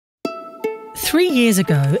3 years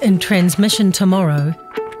ago, in Transmission Tomorrow,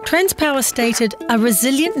 Transpower stated a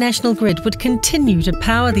resilient national grid would continue to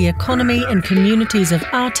power the economy and communities of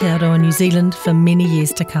Aotearoa, New Zealand for many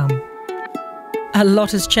years to come. A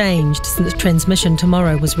lot has changed since Transmission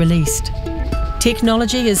Tomorrow was released.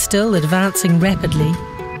 Technology is still advancing rapidly,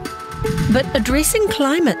 but addressing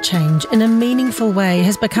climate change in a meaningful way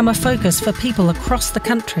has become a focus for people across the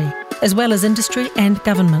country, as well as industry and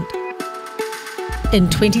government. In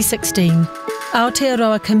 2016,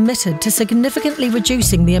 Aotearoa committed to significantly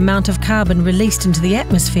reducing the amount of carbon released into the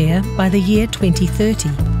atmosphere by the year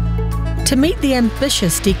 2030. To meet the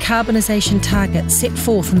ambitious decarbonisation targets set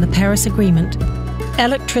forth in the Paris Agreement,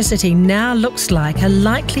 electricity now looks like a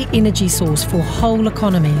likely energy source for whole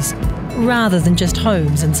economies, rather than just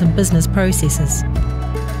homes and some business processes.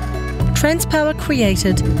 Transpower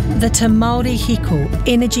created the Mauri Hiko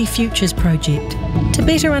Energy Futures project to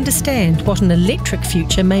better understand what an electric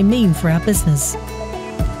future may mean for our business.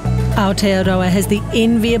 Aotearoa has the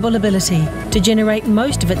enviable ability to generate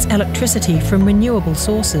most of its electricity from renewable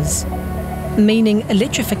sources, meaning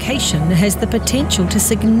electrification has the potential to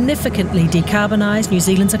significantly decarbonise New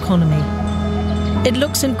Zealand's economy. It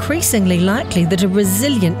looks increasingly likely that a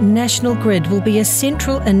resilient national grid will be a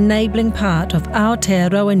central enabling part of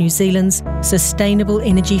Aotearoa New Zealand's sustainable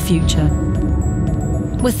energy future.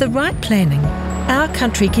 With the right planning, our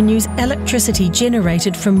country can use electricity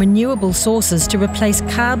generated from renewable sources to replace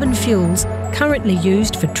carbon fuels currently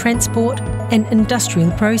used for transport and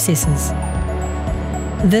industrial processes.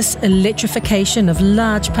 This electrification of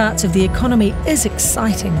large parts of the economy is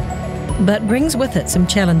exciting, but brings with it some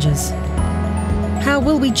challenges. How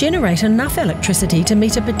will we generate enough electricity to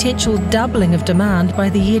meet a potential doubling of demand by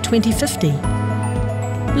the year 2050?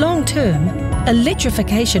 Long term,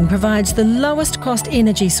 electrification provides the lowest cost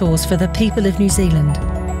energy source for the people of New Zealand.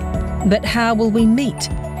 But how will we meet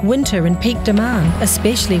winter and peak demand,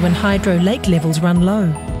 especially when hydro lake levels run low?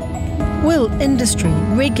 Will industry,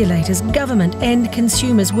 regulators, government and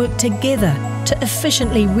consumers work together to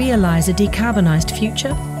efficiently realise a decarbonised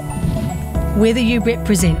future? Whether you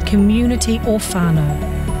represent community or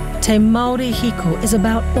whānau, Te Mauri Hiko is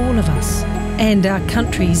about all of us and our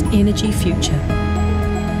country's energy future.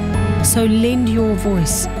 So lend your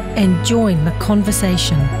voice and join the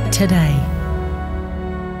conversation today.